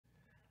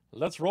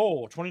Let's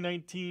roll.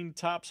 2019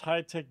 Topps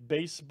High Tech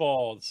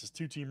Baseball. This is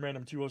 2-team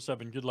random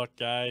 207. Good luck,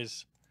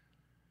 guys.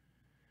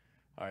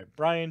 All right,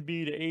 Brian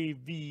B to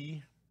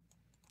AV.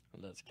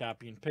 Let's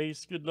copy and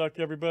paste. Good luck,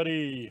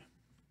 everybody.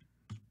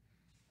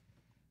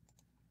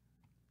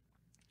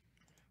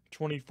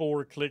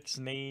 24 clicks,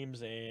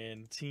 names,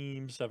 and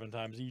teams, 7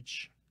 times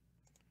each.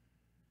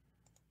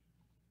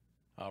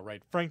 All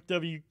right, Frank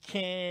W.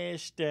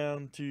 Cash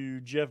down to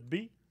Jeff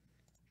B.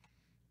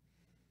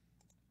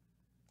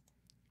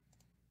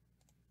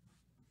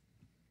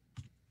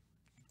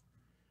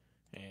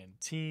 And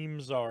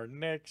teams are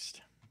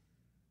next.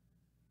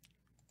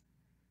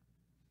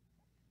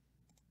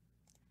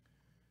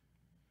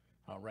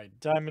 All right,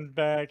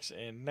 Diamondbacks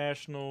and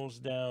Nationals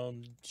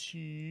down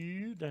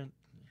to...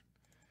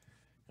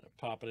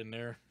 Pop it in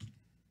there.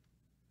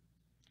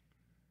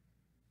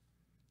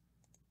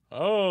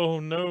 Oh,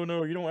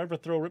 no, you don't ever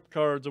throw rip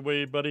cards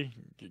away, buddy.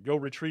 Go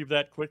retrieve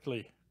that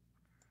quickly.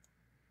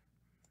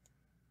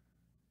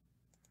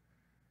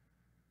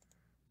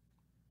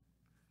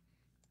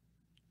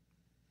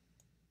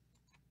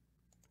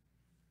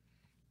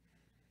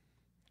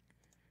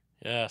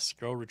 Yes,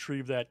 go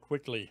retrieve that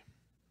quickly.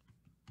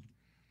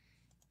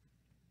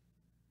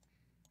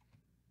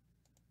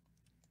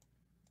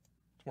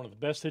 It's one of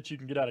the best hits you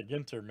can get out of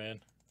Ginter, man.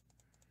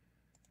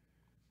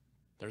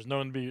 There's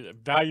known to be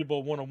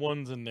valuable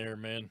one-on-ones in there,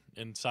 man,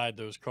 inside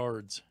those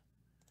cards.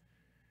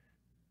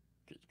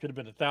 It could have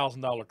been a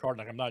 $1,000 card,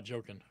 like I'm not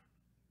joking.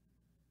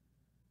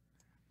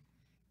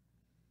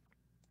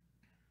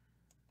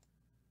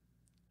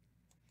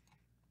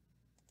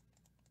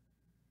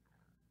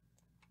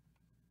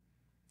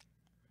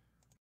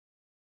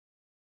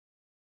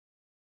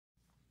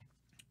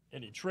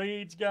 Any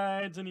trades,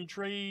 guides? Any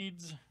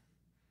trades?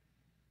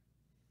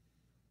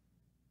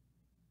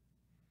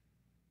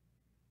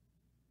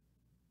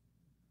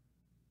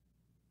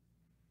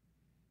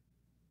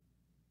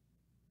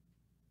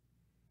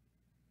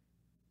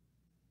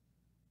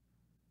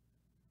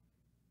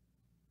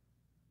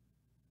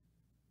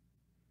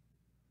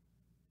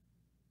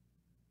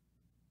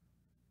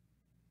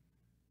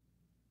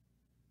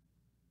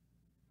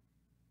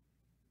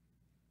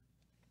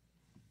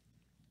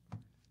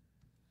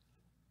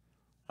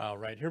 All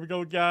right, here we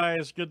go,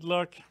 guys. Good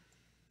luck.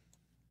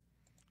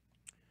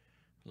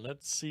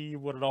 Let's see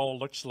what it all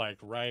looks like,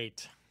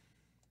 right?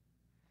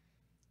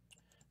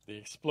 The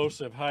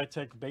explosive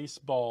high-tech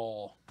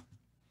baseball.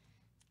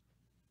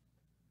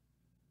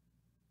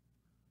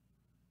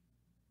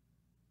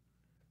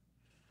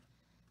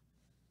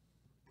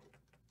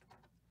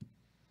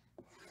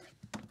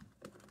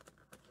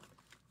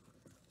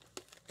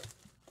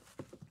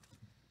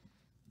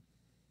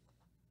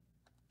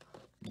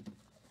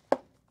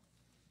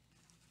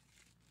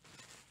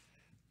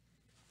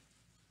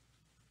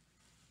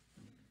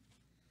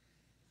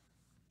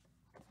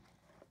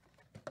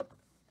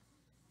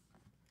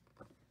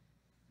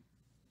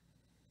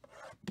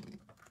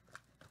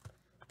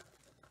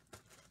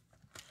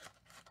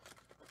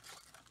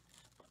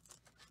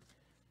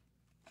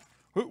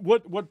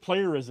 What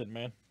player is it,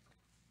 man?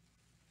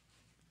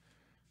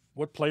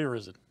 What player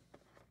is it?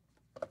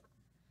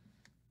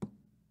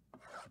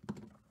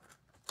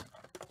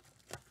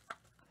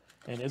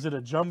 And is it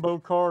a jumbo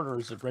card or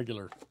is it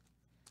regular?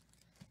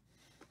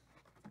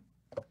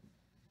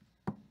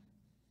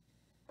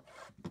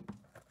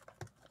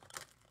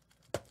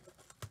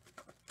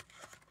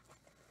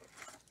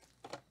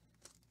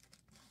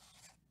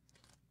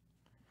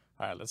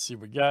 All right, let's see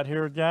what we got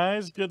here,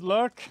 guys. Good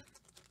luck.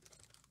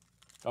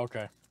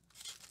 Okay.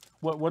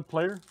 What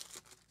player?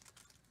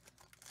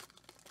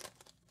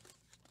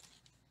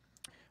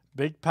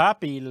 Big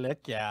Poppy,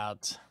 look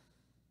out.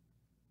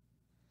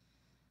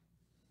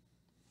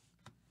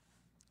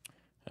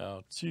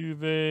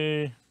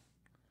 Altuve.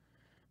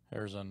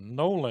 There's a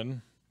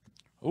Nolan.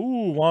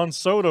 Ooh, Juan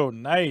Soto.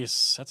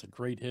 Nice. That's a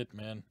great hit,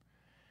 man.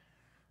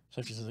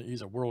 Especially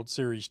he's a World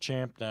Series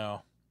champ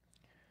now.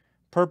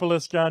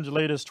 Purpleus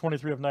Gondolatus,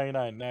 23 of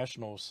 99,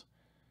 Nationals.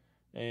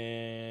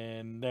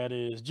 And that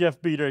is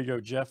Jeff B. There you go,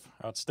 Jeff.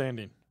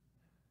 Outstanding.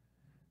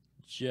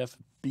 Jeff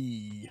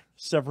B.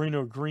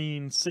 Severino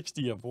Green,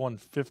 60 of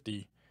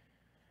 150.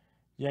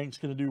 Yank's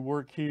going to do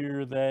work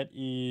here. That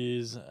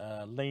is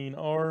Lane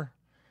R.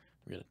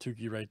 We got a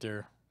Tukey right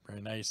there.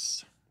 Very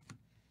nice.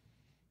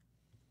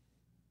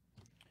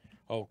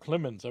 Oh,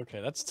 Clemens.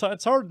 Okay,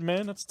 that's hard,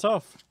 man. That's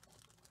tough.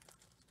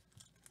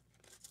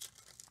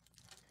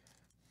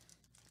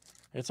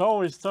 It's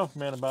always tough,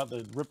 man, about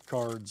the rip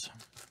cards.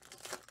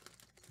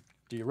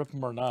 Do you rip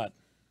them or not?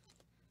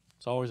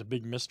 It's always a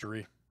big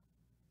mystery.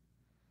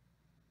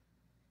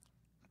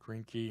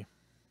 Greinke.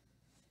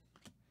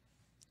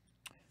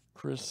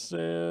 Chris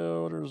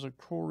Sale. There's a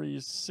Corey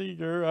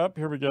Seager. Up,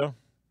 here we go.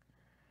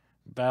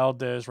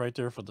 Valdez right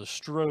there for the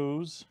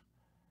Stros.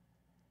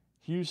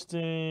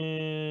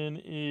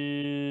 Houston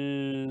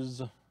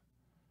is...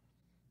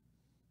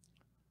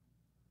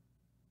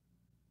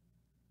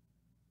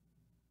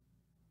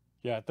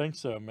 Yeah, I think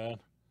so, man.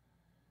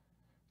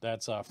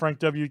 That's Frank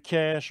W.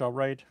 Cash. All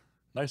right.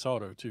 Nice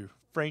auto, too.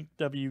 Frank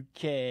W.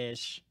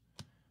 Cash.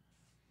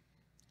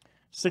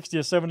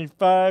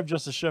 60/75,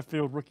 Justice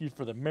Sheffield rookie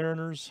for the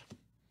Mariners.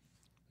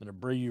 Then a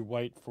Abreu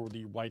white for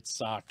the White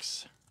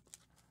Sox.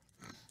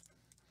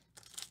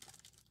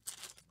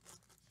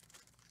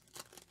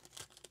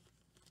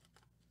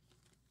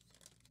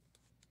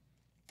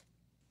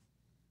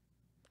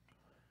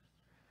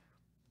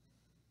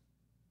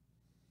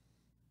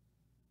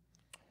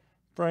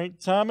 Frank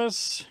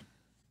Thomas.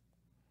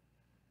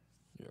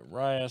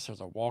 Urias.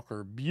 There's a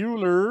Walker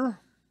Buehler.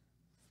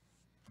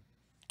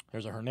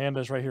 There's a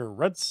Hernandez right here.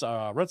 Red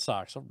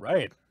Sox. All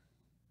right.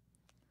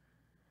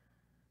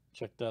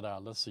 Check that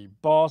out. Let's see.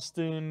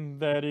 Boston.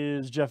 That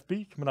is Jeff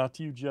B. Coming out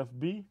to you, Jeff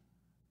B.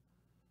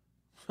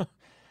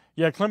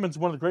 Yeah, Clement's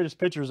one of the greatest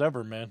pitchers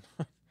ever, man.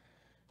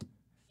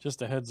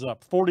 Just a heads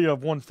up.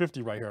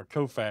 40/150 right here.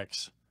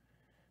 Koufax.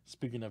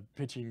 Speaking of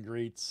pitching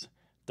greats.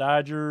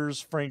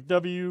 Dodgers. Frank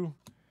W.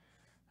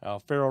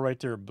 Farrell right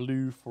there.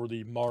 Blue for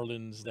the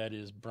Marlins. That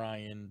is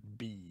Brian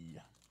B.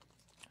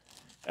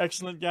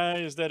 Excellent,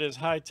 guys. That is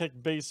high-tech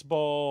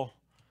baseball.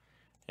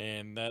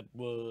 And that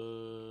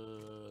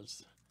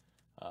was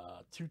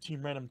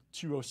 2-team random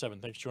 207.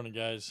 Thanks for joining,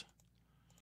 guys.